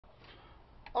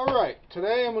Alright,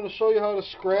 today I'm going to show you how to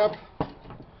scrap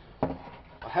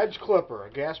a hedge clipper,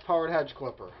 a gas-powered hedge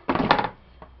clipper. I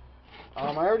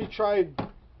already tried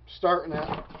starting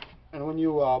it, and when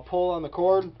you pull on the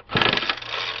cord,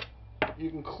 you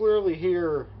can clearly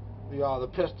hear the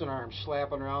piston arm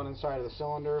slapping around inside of the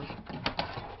cylinder.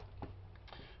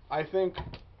 I think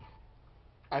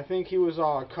he was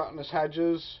cutting his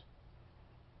hedges,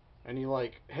 and he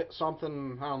like hit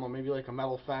something, I don't know, maybe like a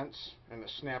metal fence, and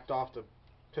it snapped off the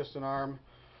piston arm.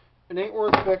 It ain't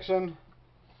worth fixing,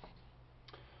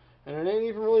 and it ain't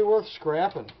even really worth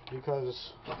scrapping,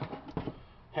 because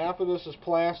half of this is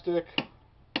plastic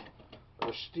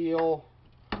or steel.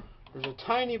 There's a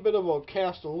tiny bit of a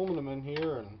cast aluminum in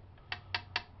here, and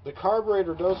the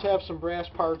carburetor does have some brass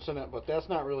parts in it, but that's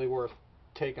not really worth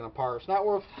taking apart. It's not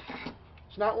worth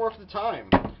the time.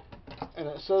 And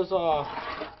it says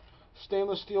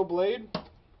stainless steel blade,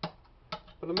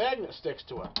 but a magnet sticks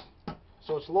to it,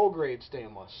 so it's low grade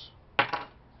stainless.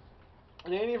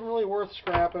 It ain't even really worth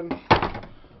scrapping.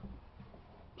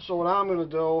 So what I'm going to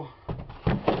do,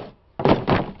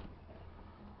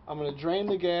 I'm going to drain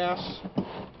the gas.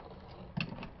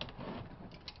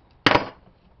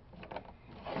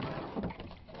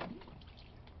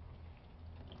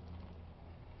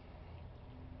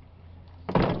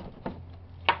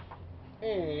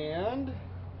 And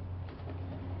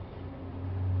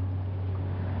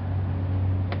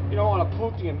you don't want to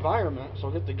pollute the environment,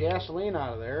 so get the gasoline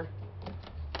out of there.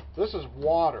 This is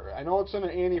water. I know it's in an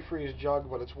antifreeze jug,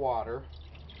 but it's water.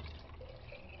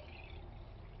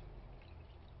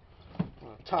 I'm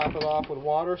going to top it off with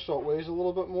water so it weighs a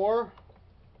little bit more.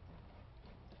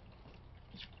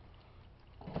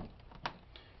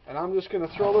 And I'm just going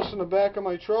to throw this in the back of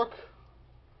my truck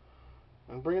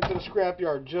and bring it to the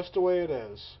scrapyard just the way it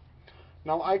is.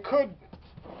 Now I could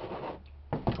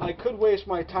waste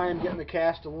my time getting the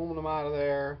cast aluminum out of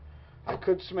there. I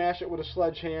could smash it with a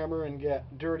sledgehammer and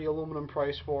get dirty aluminum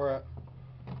price for it.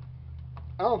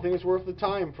 I don't think it's worth the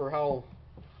time for how,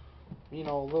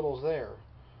 little's there.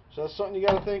 So that's something you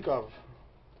got to think of.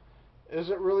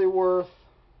 Is it really worth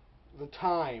the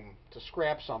time to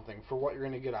scrap something for what you're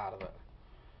going to get out of it?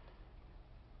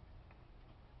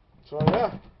 So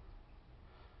yeah.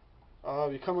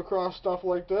 If you come across stuff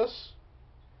like this,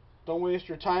 don't waste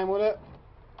your time with it,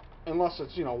 unless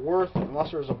it's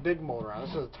unless there's a big motor on it.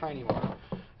 This is a tiny motor.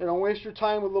 Don't waste your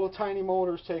time with little tiny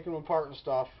motors taking them apart and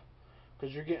stuff,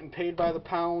 because you're getting paid by the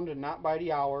pound and not by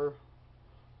the hour.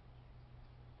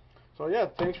 So yeah,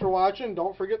 thanks for watching.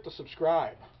 Don't forget to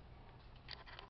subscribe.